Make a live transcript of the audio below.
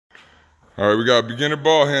All right, we got beginner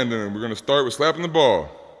ball handling. We're gonna start with slapping the ball.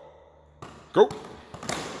 Go.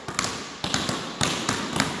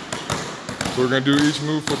 So we're gonna do each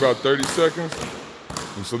move for about 30 seconds.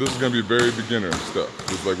 And so this is gonna be very beginner stuff.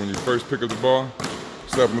 It's like when you first pick up the ball,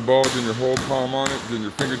 slapping the ball, then your whole palm on it, then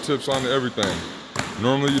your fingertips on everything.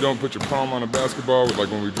 Normally you don't put your palm on a basketball, like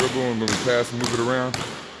when we dribble and when we pass and move it around.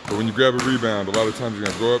 But when you grab a rebound, a lot of times you're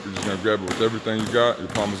gonna go up, you're just gonna grab it with everything you got, your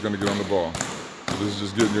palm is gonna get on the ball. So this is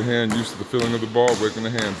just getting your hand used to the feeling of the ball, waking the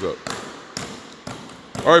hands up.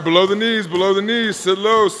 All right, below the knees, sit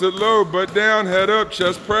low, butt down, head up,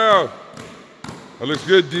 chest proud. That looks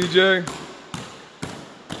good, DJ.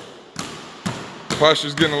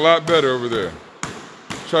 Posture's getting a lot better over there.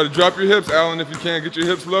 Try to drop your hips, Alan, if you can. Get your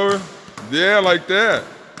hips lower. Yeah, like that.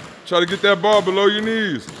 Try to get that ball below your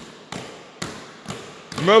knees.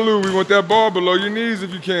 Melu, we want that ball below your knees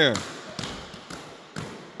if you can.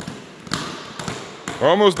 We're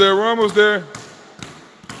almost there, we're almost there.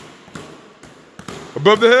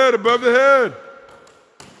 Above the head.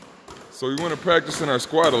 So we want to practice in our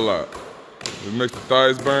squat a lot. It makes the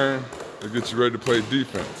thighs burn. It gets you ready to play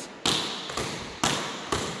defense.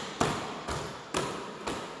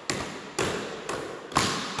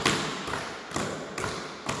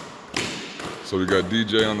 So we got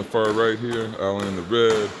DJ on the far right here, Alan in the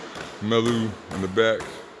red, Melu in the back,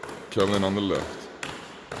 Kellen on the left.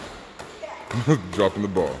 Dropping the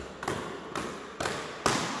ball.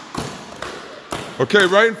 Okay,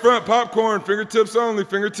 right in front, popcorn, fingertips only,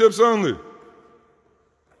 fingertips only.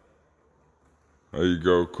 There you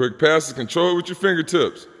go. Quick passes, control it with your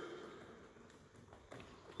fingertips.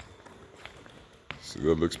 See,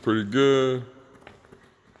 that looks pretty good.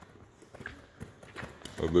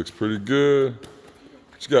 That looks pretty good.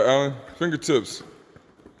 What you got, Alan? Fingertips.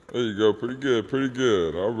 There you go. Pretty good, pretty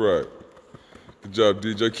good. All right. Good job,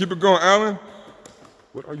 DJ. Keep it going, Alan.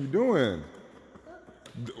 What are you doing?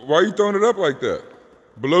 Why are you throwing it up like that?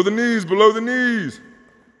 Below the knees, below the knees.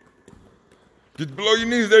 Get below your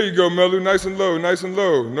knees. There you go, Melu. Nice and low, nice and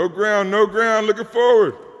low. No ground, looking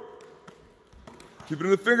forward. Keep it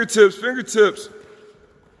in the fingertips, fingertips.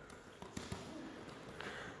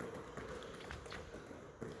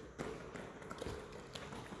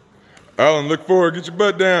 Alan, look forward, get your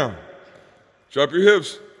butt down. Drop your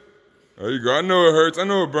hips. There you go. I know it hurts, I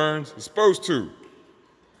know it burns. It's supposed to.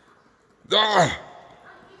 Ah!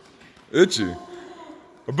 Itchy.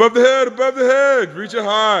 Above the head, reach it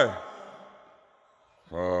high.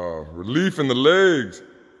 Oh, relief in the legs.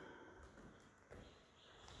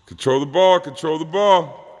 Control the ball, control the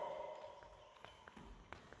ball.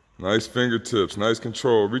 Nice fingertips, nice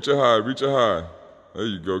control. Reach it high, reach it high. There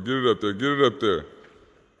you go, get it up there, get it up there.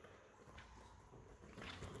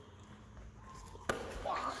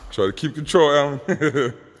 Try to keep control, Alan.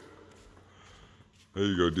 There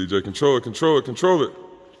you go, DJ. Control it, control it, control it.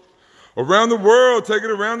 Around the world, take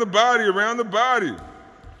it around the body, around the body.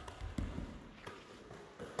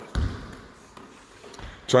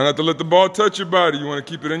 Try not to let the ball touch your body. You want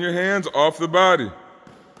to keep it in your hands, off the body.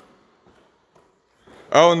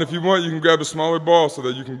 Alan, if you want, you can grab a smaller ball so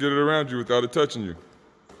that you can get it around you without it touching you.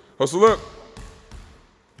 Hustle up.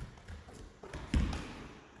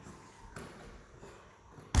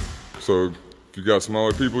 So if you got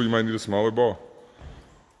smaller people, you might need a smaller ball.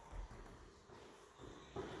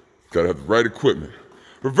 Gotta have the right equipment.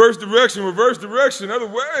 Reverse direction, other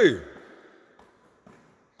way.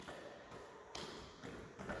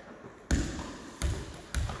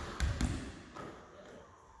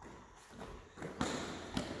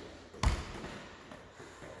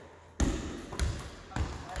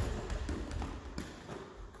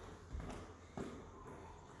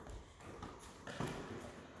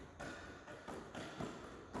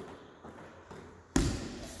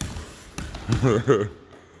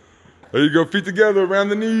 There you go, feet together, around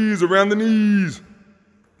the knees, around the knees.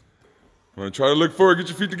 I'm gonna try to look forward, get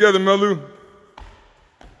your feet together, Melu.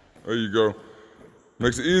 There you go.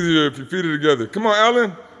 Makes it easier if your feet are together. Come on,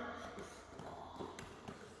 Alan.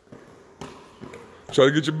 Try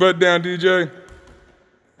to get your butt down, DJ.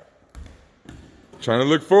 Trying to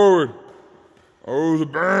look forward. Oh, the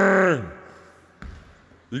burn.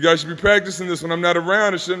 You guys should be practicing this when I'm not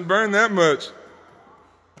around. It shouldn't burn that much.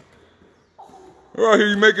 Oh, I hear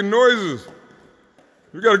you making noises.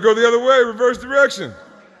 We gotta go the other way, reverse direction.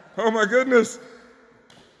 Oh my goodness.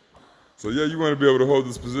 So yeah, you wanna be able to hold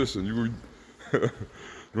this position. You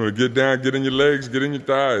wanna get down, get in your legs, get in your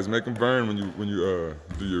thighs, make them burn when you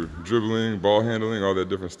do your dribbling, ball handling, all that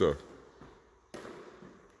different stuff.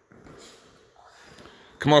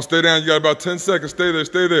 Come on, stay down, you got about 10 seconds, stay there,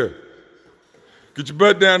 stay there. Get your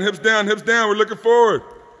butt down, hips down, we're looking forward.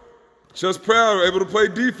 Chest proud, able to play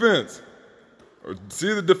defense. Or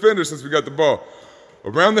see the defender since we got the ball.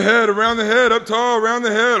 Around the head, up tall, around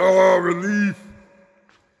the head. Oh, relief.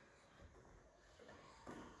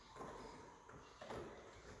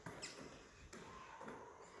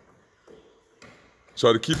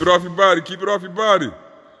 Try to keep it off your body, keep it off your body.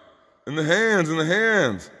 In the hands, in the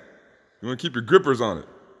hands. You want to keep your grippers on it.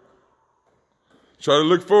 Try to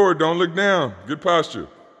look forward, don't look down. Good posture.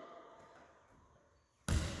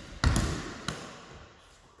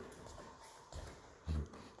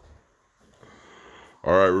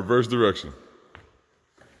 All right, reverse direction.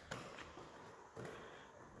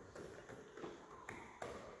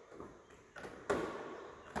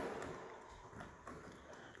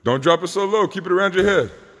 Don't drop it so low, keep it around your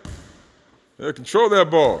head. Yeah, control that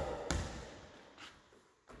ball.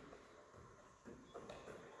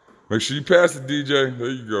 Make sure you pass it, DJ. There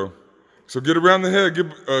you go. So get around the head, get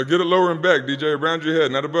it lower and back, DJ, around your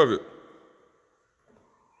head, not above it.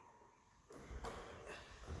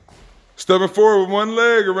 Stepping forward with one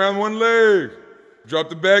leg, around one leg. Drop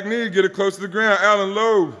the back knee, get it close to the ground. Allen,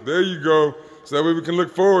 low. There you go. So that way we can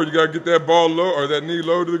look forward. You got to get that ball low, or that knee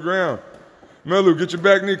low to the ground. Melu, get your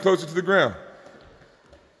back knee closer to the ground.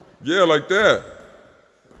 Yeah, like that.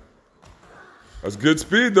 That's good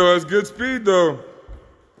speed, though. That's good speed, though.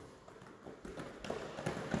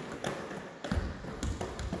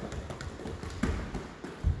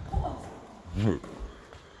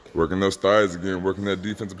 Working those thighs again, working that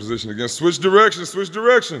defensive position again. Switch direction, switch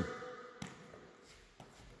direction.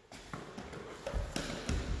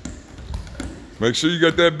 Make sure you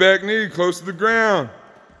got that back knee close to the ground.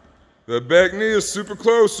 That back knee is super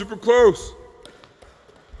close, super close.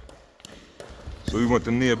 So we want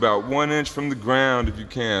the knee about 1 inch from the ground if you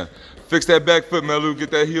can. Fix that back foot, Melu,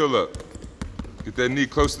 get that heel up. Get that knee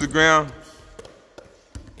close to the ground.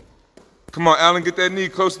 Come on, Allen, get that knee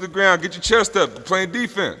close to the ground. Get your chest up, you're playing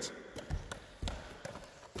defense.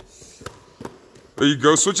 There you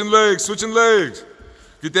go, switching legs, switching legs.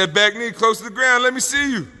 Get that back knee close to the ground, let me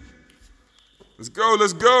see you. Let's go,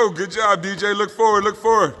 let's go. Good job, DJ, look forward, look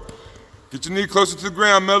forward. Get your knee closer to the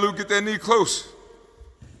ground, Melu, get that knee close.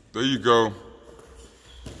 There you go.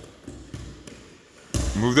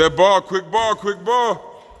 Move that ball, quick ball, quick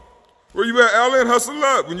ball. Where you at, Allen? Hustle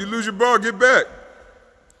up. When you lose your ball, get back.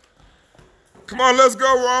 Come on, let's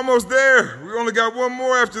go. We're almost there. We only got one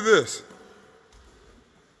more after this.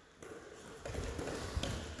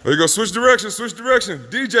 There you go. Switch direction, switch direction.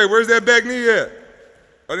 DJ, where's that back knee at?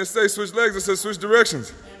 I didn't say switch legs. I said switch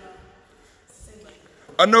directions.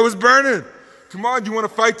 I know it's burning. Come on, you want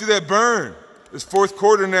to fight through that burn. It's fourth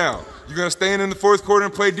quarter now. You going to stay in the fourth quarter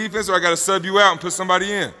and play defense, or I got to sub you out and put somebody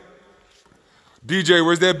in? DJ,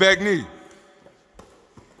 where's that back knee?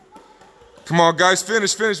 Come on, guys,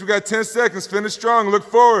 finish, finish. We got 10 seconds. Finish strong. Look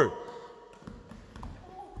forward.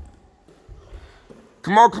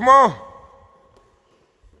 Come on, come on.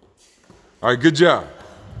 All right, good job.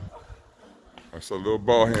 That's a little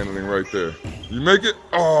ball handling right there. You make it?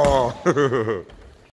 Oh.